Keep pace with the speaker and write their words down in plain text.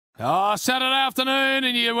Oh, Saturday afternoon,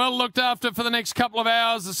 and you're well looked after for the next couple of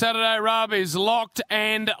hours. The Saturday Rub is locked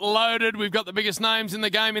and loaded. We've got the biggest names in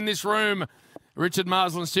the game in this room. Richard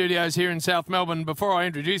Marsland Studios here in South Melbourne. Before I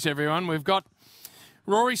introduce everyone, we've got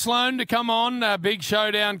Rory Sloane to come on. A big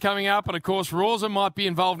showdown coming up. And, of course, Rawza might be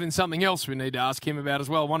involved in something else we need to ask him about as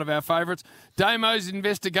well. One of our favourites. Damo's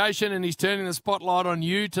investigation, and he's turning the spotlight on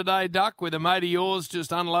you today, Duck, with a mate of yours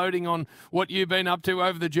just unloading on what you've been up to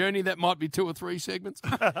over the journey. That might be 2 or 3 segments.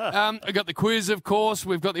 I've got the quiz, of course.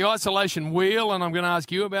 We've got the isolation wheel, and I'm going to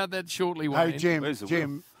ask you about that shortly, Wayne. Hey,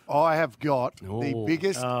 Jim, I have got the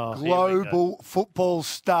biggest global football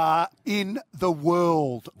star in the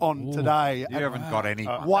world on today. You haven't got any.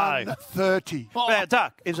 130.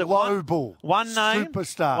 Duck, is it global one name?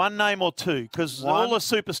 Superstar. One name or two? Because all the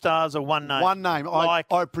superstars are one name. One name.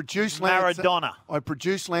 Like I produced Maradona. I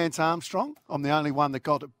produced Lance Armstrong. I'm the only one that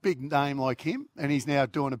got a big name like him, and he's now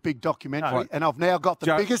doing a big documentary. And I've now got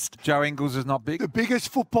the biggest. Joe Ingles is not big. The biggest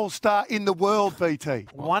football star in the world, BT.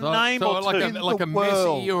 One name or two? Like a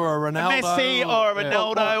Messi or a Ronaldo. A Messi or a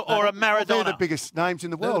Ronaldo or a Maradona. They're the biggest names in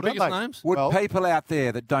the world, They're the biggest names? Would people out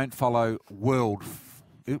there that don't follow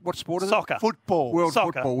what sport is Soccer. it? Football. World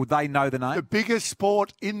Soccer. football. Would they know the name? The biggest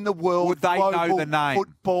sport in the world. Would they know the name?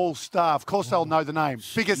 Football star. Of course they'll know the name.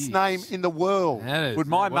 Biggest name in the world. Would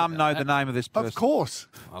my mum know the name of this person? Of course.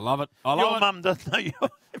 I love it. Your mum doesn't know you.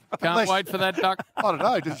 Can't wait for that, Duck. I don't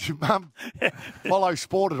know. Does your mum follow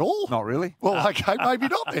sport at all? Not really. Well, okay, maybe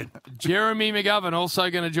not then. Jeremy McGovern also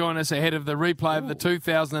going to join us ahead of the replay of the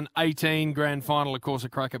 2018 Grand Final, of course, a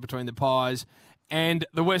cracker between the Pies and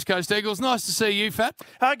the West Coast Eagles. Nice to see you, Fat.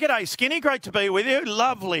 G'day, Skinny. Great to be with you.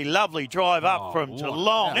 Lovely, lovely drive up from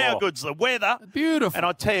Geelong. How good's the weather? Beautiful. And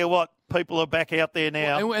I tell you what, people are back out there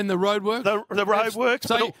now. And the road work? The road works.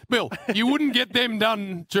 So, Bill, you wouldn't get them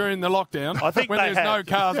done during the lockdown. I think when there's no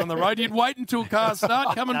cars on the road. You'd wait until cars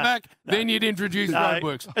start coming back, then you'd introduce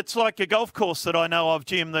roadworks. It's like a golf course that I know of,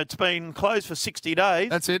 Jim, that's been closed for 60 days.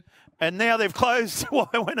 That's it. And now they've closed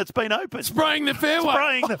when it's been open. Spraying the fairway.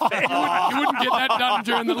 Spraying the fairway. You wouldn't get that done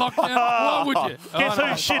during the lockdown. Why would you? Guess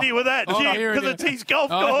who's shitty with that, Jim? Because it's his golf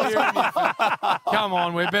course. Come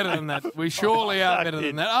on, we're better than that. We surely are better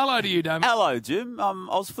than that. Hello to you, Damon. Hello, Jim. I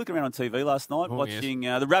was flicking around on TV last night watching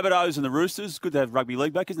the Rabbitohs and the Roosters. Good to have rugby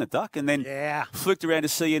league back, isn't it, Duck? And then flicked around to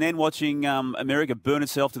CNN watching America burn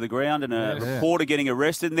itself to the ground and a reporter getting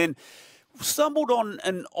arrested. And then stumbled on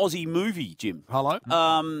an Aussie movie, Jim. Hello.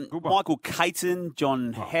 Michael Caton,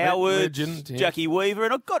 John Howard, legend, Jackie Weaver,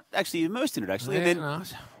 and I got actually immersed in it, actually. Yeah, and then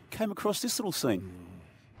nice. came across this little scene.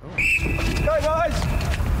 Hey, guys.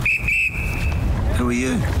 Who are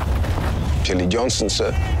you? Tilly Johnson,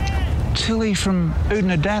 sir. Tilly from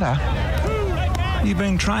Oodnadatta. You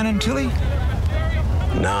been training, Tilly?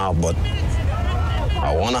 Nah, but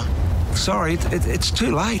I wanna. Sorry, it's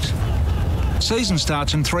too late. Season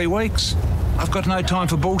starts in 3 weeks. I've got no time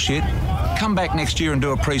for bullshit. Come back next year and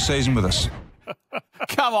do a pre-season with us.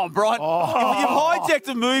 Come on, Brian. You've hijacked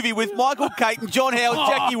a movie with Michael Caton, John Howard,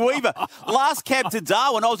 Jackie Weaver. Last cab to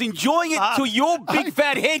Darwin. I was enjoying it till your big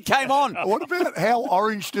fat head came on. What about how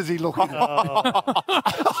orange does he look? Come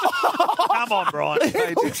on, Brian.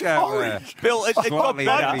 Bill, it got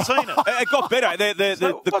better. It got better.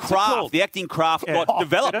 The craft, the acting craft got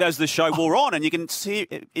developed as the show wore on, and you can see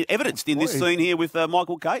it evidenced in this scene here with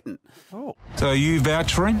Michael Caton. So you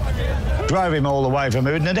vouch for him? Drove him all the way from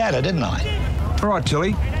Oodnadatta, didn't I? All right,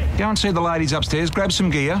 Tilly. Go and see the ladies upstairs. Grab some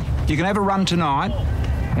gear. You can have a run tonight,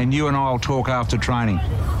 and you and I will talk after training.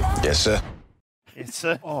 Yes, sir. Yes,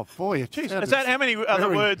 sir. Oh, boy. Is that how many other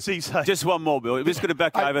words he said? Just one more, Bill. We're just going to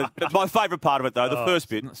back over. My favourite part of it, though, the first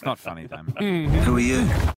bit. It's not funny, Damon. Who are you?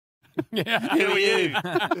 Who are you?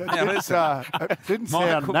 It didn't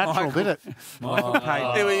sound natural, did it? Michael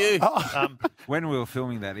Caton. Who are you? When we were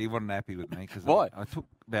filming that, he wasn't happy with me because Why? I took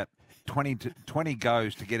about 20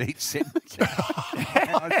 goes to get each sentence.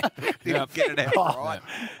 I didn't get it out right.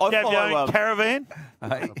 You have your own caravan?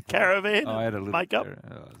 Caravan? I had a little makeup? It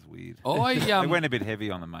was weird. I They went a bit heavy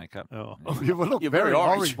on the makake. You look You're very very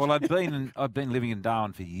orange. Well, I've been living in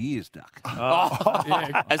Darwin for years, Duck.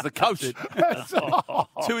 As the coach.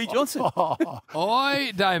 Tui Johnson.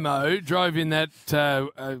 Damo, drove in that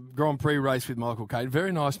Grand Prix race with Michael Caton.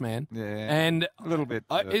 Very nice man. Yeah, And a little bit.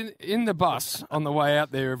 in the bus on the way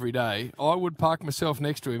out there every day, I would park myself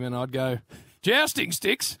next to him and I'd go, jousting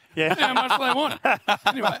sticks? Yeah. How much they want?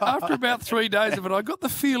 Anyway, after about 3 days of it, I got the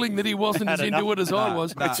feeling that he wasn't as into it as I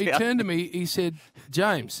was. He turned to me, he said,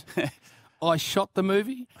 James, I shot the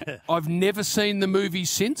movie. I've never seen the movie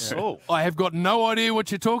since. Oh. I have got no idea what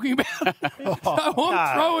you're talking about. So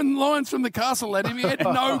I'm throwing lines from the castle at him. He had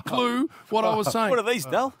no clue what I was saying. What are these,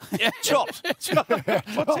 Del? Chops.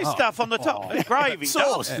 What's this stuff on the top? Gravy.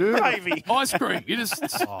 Sauce. Gravy. Ice cream. You just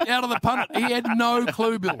out of the punt. He had no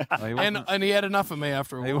clue, Bill. And he had enough of me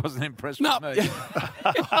after a while. He wasn't impressed No. with me.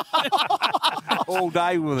 All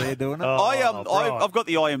day we were there doing it. I've got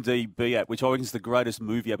the IMDb app, which I think is the greatest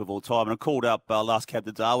movie app of all time, and I called up Last Cab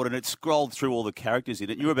to Darwin, and it scrolled through all the characters in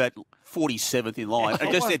it. You were about 47th in line. And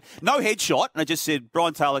it just said, no headshot, and it just said,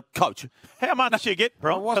 Brian Taylor, coach. How much did you get,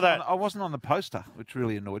 Brian, for that? I wasn't on the poster, which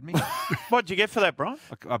really annoyed me. What did you get for that, Brian?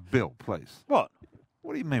 A bill, please. What?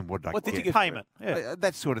 What do you mean, what did I What get? did you get? Payment. Yeah.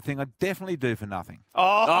 That sort of thing I definitely do for nothing.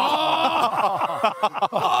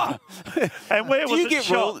 And where was it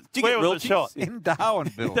shot? Where was it shot? In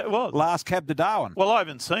Darwin, Bill. It was. Last Cab to Darwin. Well, I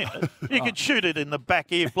haven't seen it. You could shoot it in the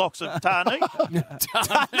back ear blocks of Tarneit.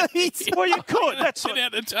 Well, you could. That's Get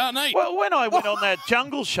out of Tarneit. Well, when I went on that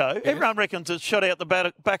jungle show, everyone reckons it's shot out the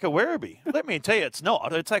back of Werribee. Let me tell you, it's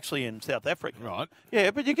not. It's actually in South Africa. Right.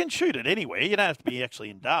 Yeah, but you can shoot it anywhere. You don't have to be actually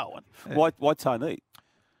in Darwin. Why Tarneit?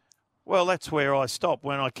 Well, that's where I stop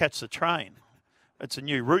when I catch the train. It's a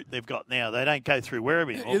new route they've got now. They don't go through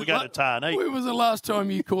Werribee anymore. We go to Tarneit. When was the last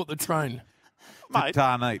time you caught the train? Mate,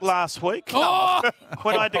 Tarneit. last week. Oh!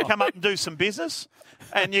 When I had to come up and do some business.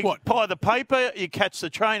 And you buy the paper, you catch the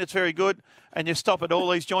train, it's very good, and you stop at all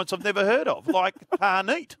these joints I've never heard of, like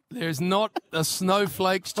Tarneit. There's not a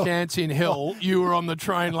snowflake's chance in hell you were on the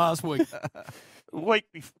train last week.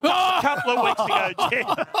 A couple of weeks ago, Jen.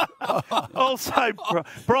 Also,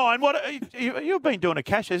 Brian, what you've been doing a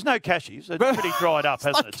cash? There's no cashies. It's pretty dried up,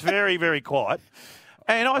 hasn't it? It's very, very quiet.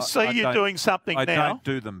 And I see you doing something now. I don't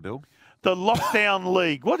do them, Bill. The Lockdown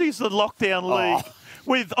League. What is the Lockdown League?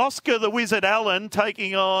 With Oscar the Wizard Allen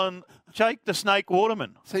taking on Jake the Snake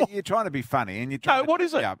Waterman. See, you're trying to be funny, and you're trying. What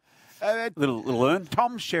is it? Yeah. Little learn.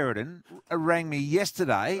 Tom Sheridan rang me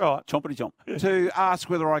yesterday Chompity chomp. to ask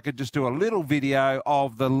whether I could just do a little video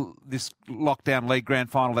of this Lockdown League Grand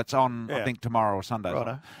Final that's on, I think, tomorrow or Sunday.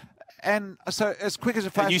 Righto. And so, as quick as a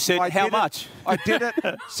flash, And you said, I how did much? I did it,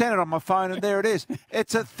 sent it on my phone, and there it is.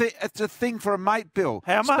 It's a thing for a mate, Bill.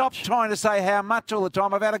 How Stop much? trying to say how much all the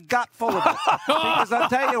time. I've had a gut full of it. Because I'll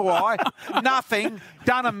tell you why. Nothing.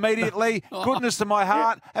 Done immediately. Goodness to my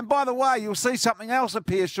heart. And by the way, you'll see something else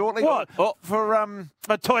appear shortly. What? For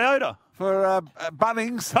A Toyota. for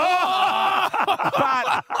Bunnings.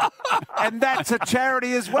 And that's a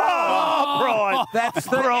charity as well. Oh, Brian. That's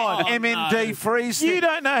the MND free stick. You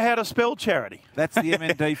don't know how to spell charity. That's the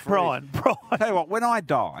MND free. Brian. Tell you what, when I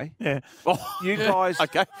die, you guys,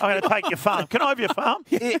 Okay. I'm going to take your farm. Can I have your farm?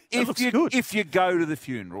 if you go to the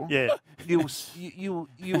funeral, Yeah.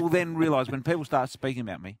 you'll then realise when people start speaking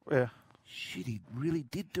about me, Yeah. shit, he really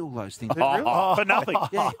did do all those things. For nothing.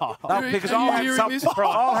 Yeah. No, because Are you I'll have, hearing this?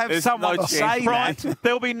 I'll have There's someone no say chance. Brian, that.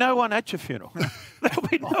 there'll be no one at your funeral. There'll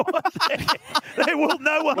be no one there. There will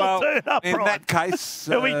no one will turn up, in Brian. that case,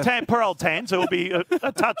 There'll be poor old Tans. It'll be a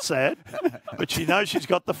touch sad, but she knows she's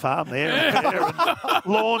got the farm there. And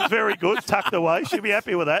lawn's very good, tucked away. She'll be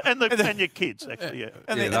happy with that, and your kids actually. Yeah.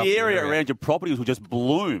 And Yeah, the that'll be area great. around your properties will just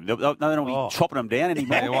bloom. They don't be chopping them down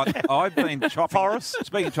anymore. You know what? I've been chopping. Forest.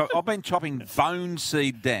 Speaking of I've been chopping bone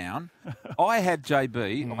seed down. I had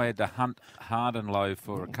JB. I had to hunt hard and low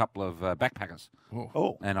for a couple of backpackers,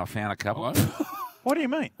 and I found a couple. What do you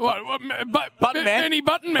mean? Button man? Any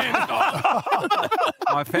button man?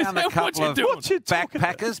 I found a What couple you of doing? What you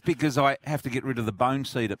backpackers because I have to get rid of the bone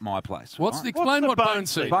seed at my place. Explain What's the what bone bone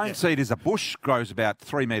seed? Bone seed is a bush, grows about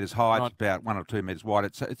 3 metres high, Right. it's about 1 or 2 metres wide.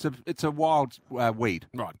 It's a wild weed,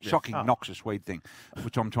 Right, yeah. shocking, noxious weed thing,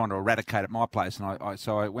 which I'm trying to eradicate at my place. And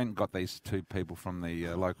so I went and got these two people from the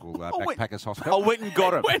local backpackers I hospital. went and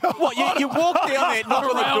got him. What, you walked down there, knocked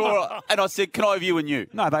on the door, and I said, can I have you and you?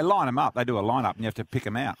 No, they line them up. They do a line up, and you have to pick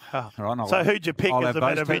them out. All right, So who'd you pick I'll as have a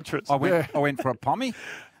man those of two. interest? I went for a pommy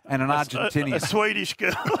and an Argentinian. A Swedish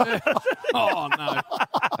girl. Oh, no.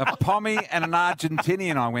 A pommy and an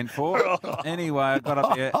Argentinian I went for. Anyway, I got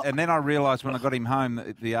up there, and then I realised when I got him home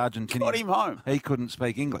that the Argentinian... Got him home. He couldn't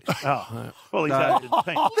speak English. Well, he's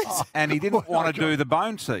Argentine. And he didn't want to do the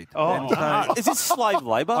bone seed. Oh, And so Is this slave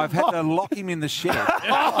labour? I've had to lock him in the shed.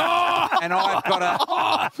 And I've got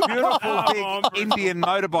a beautiful big Indian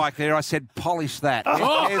motorbike there. I said, polish that.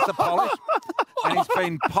 Here's the polish. And he's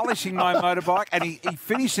been polishing my motorbike, and he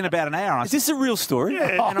finished in about an hour. Is this a real story?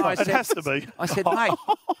 Yeah, And I it said, has to be. I said,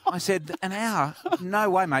 mate, an hour? No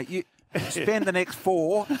way, mate. spend the next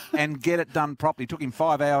 4 and get it done properly. It took him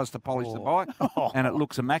 5 hours to polish the bike, and it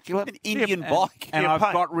looks immaculate. An Indian bike. And I've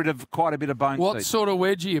got rid of quite a bit of bone What seed. sort of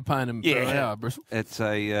wedge are you paying him per hour, Bristol? It's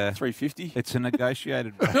a $3.50. It's a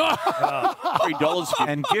negotiated rate. $3.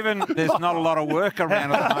 And given there's not a lot of work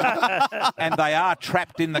around at the moment, and they are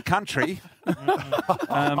trapped in the country,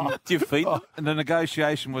 Do you feed them? the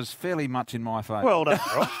negotiation was fairly much in my favour. Well done,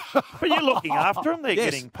 Ross. But you're looking after them. They're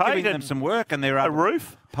Yes, getting paid. giving them some work, and they're a able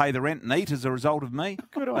roof. to pay the rent and eat as a result of me.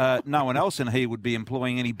 Good on No one else in here would be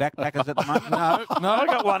employing any backpackers at the moment. No, I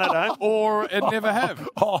got one at home. or it never have.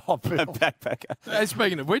 Oh, Bill. Backpacker.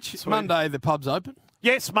 Speaking of which, Monday the pub's open.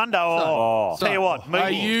 Yes, Monday. Tell you what, Are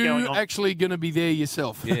meetings going you on. actually going to be there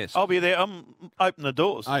yourself? Yes. I'll be there. I'm open the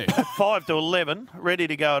doors. Are you? 5 to 11, ready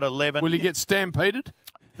to go at 11. Will you get stampeded?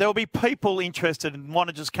 There'll be people interested and want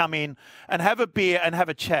to just come in and have a beer and have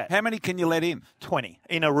a chat. How many can you let in? 20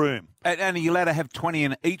 in a room. And are you allowed to have 20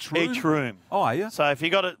 in each room? Each room. Oh, are you? So if you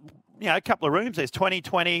got a couple of rooms, there's 20,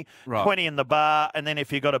 Right. 20 in the bar, and then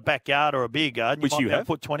if you've got a backyard or a beer garden, Which you might you be able have.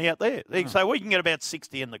 to put 20 out there. So we can get about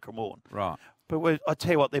 60 in the Cremorne. Right. But I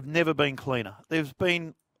tell you what, they've never been cleaner.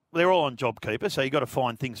 They're all on JobKeeper, so you've got to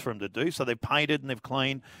find things for them to do. So they've painted and they've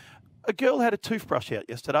cleaned. A girl had a toothbrush out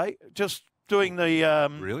yesterday, just doing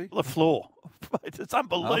Really? the floor. It's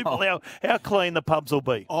unbelievable how clean the pubs will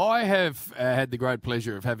be. I have had the great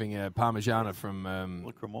pleasure of having a Parmigiana from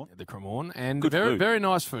the Cremorne, and Good very food. very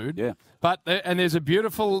nice food. Yeah. But and there's a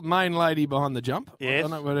beautiful main lady behind the jump. I Yes.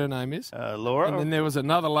 don't know what her name is. Laura. And then there was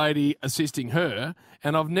another lady assisting her,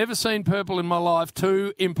 and I've never seen purple in my life.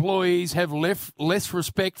 2 employees have less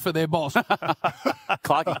respect for their boss.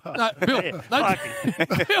 Clarky. No,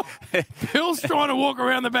 Bill, Bill's trying to walk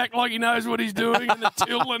around the back like he knows what he's doing, and the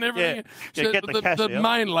till and everything. Yeah, get the cash the out.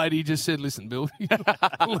 main lady just said, "Listen, Bill, leave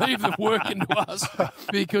the work into us,"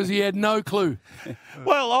 because he had no clue.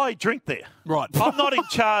 Well, I drink there. Right. I'm not in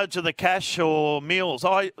charge of the cash or meals.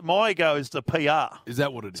 My go is the PR. Is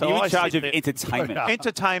that what it is? So You're I in charge sit of there. entertainment.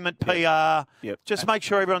 Entertainment, PR. Yep. Just make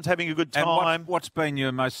sure everyone's having a good And time. what's been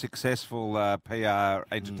your most successful PR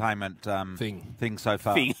entertainment thing so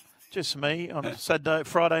far? Just me on a Saturday,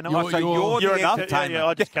 Friday night. So you're the enough. entertainment. Yeah,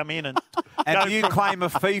 I just come in and And go do you from- claim a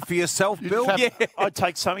fee for yourself, Bill? Yeah, I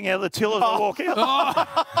take something out of the till as I walk out,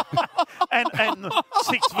 and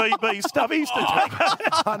 6 VB stubbies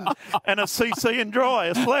to take, and a CC and dry,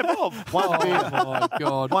 a slab of. One beer. my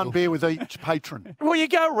God. One beer with each patron. Well, you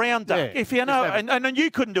go round, Duck. Yeah, if you know, just and you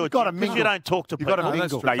couldn't do it gotta because you mingle. don't talk to You've people. got to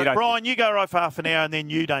mingle. No, you don't. Brian, you go right for half an hour, and then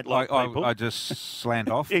you don't like people. I just slant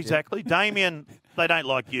off. Exactly. Damien, they don't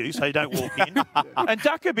like you, so you don't walk in. And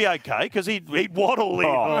Duck would be okay because he'd waddle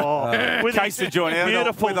in with Case his the joint out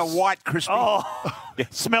beautiful with a white crispy.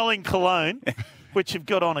 smelling cologne, which you've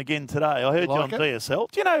got on again today. I heard Like you on it? DSL.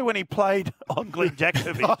 Do you know when he played on Glenn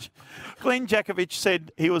Jakovic? Glenn Jakovic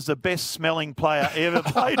said he was the best smelling player he ever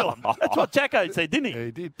played on. That's what Jacko said, didn't he? Yeah,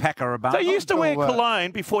 he did. Packer So you used to wear Well,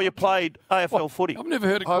 cologne before you played AFL footy. I've never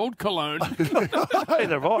heard it called cologne.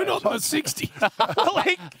 Neither have I. We're not in the 60s.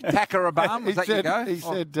 Well, Packer a bum. He Was that your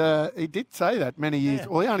said, go? he did say that many years.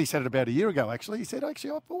 Well, he only said it about a year ago, actually. He said,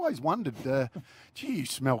 actually, I've always wondered, gee, you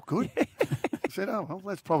smell good. I said, oh, well,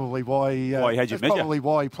 that's probably why he Why he had you that's measure. probably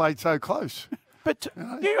why he played so close. But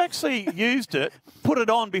you actually used it, put it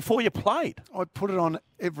on before you played. I put it on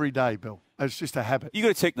every day, Bill. It's just a habit. You got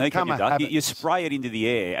a technique on Become you, a Duck. habit. You spray it into the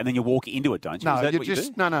air and then you walk into it, don't you? No, Is that you what just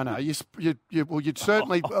you do? no. Well, you'd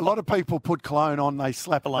certainly. A lot of people put cologne on. They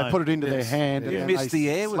slap. Cologne. They put it into their hand and You then miss they the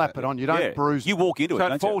air with slap it. it on. You don't Yeah. bruise. You walk into So it, it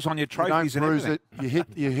don't falls on your You don't trophies and bruise everything.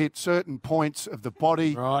 it. You hit certain points of the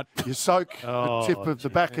body. Right. You soak the tip of the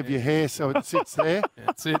back of your hair so it sits there.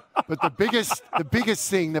 That's it. But the biggest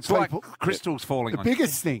thing that It's like people, crystals falling the on you.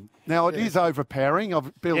 biggest thing. Now it is overpowering.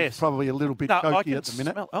 Bill's Yes. probably a little bit No, I choky can at the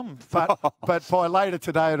minute. smell. But by later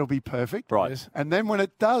today it'll be perfect. Right. Yes. And then when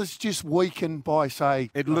it does just weaken by say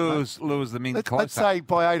It lures them in closer. let's say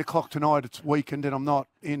by 8 o'clock tonight it's weakened and I'm not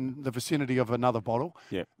in the vicinity of another bottle,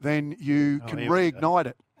 Yeah. then you can here we go. reignite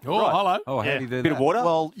it. Oh, hello. Oh, how Yeah. do you do Bit that? of water?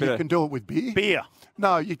 Well, you Bit of- can do it with beer. Beer.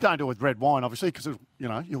 No, you don't do it with red wine, obviously, because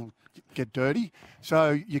you'll get dirty.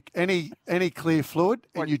 So any clear fluid,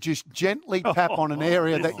 and you just gently tap on an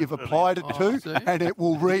area that you've applied it to, see. and it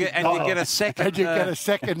will reignite. And you get a second. And you get a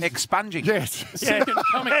second expunging. Yes. Second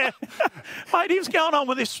coming. Mate, he was going on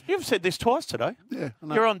with this. You've said this twice today. Yeah. I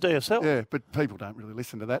know. You're on DSL. Yeah, but people don't really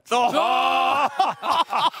listen to that.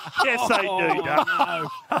 Yes, they do.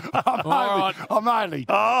 Duck. All right. I'm only.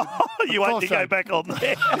 You wait course to go they- back on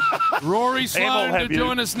there. Rory Sloan have to you.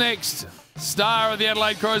 join us next. Star of the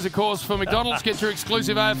Adelaide Crows, of course, for McDonald's. Get your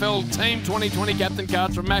exclusive AFL Team 2020 captain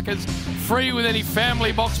cards from Macca's. Free with any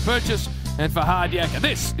family box purchase. and for Hard Yakka.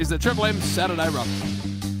 This is the Triple M Saturday Rub.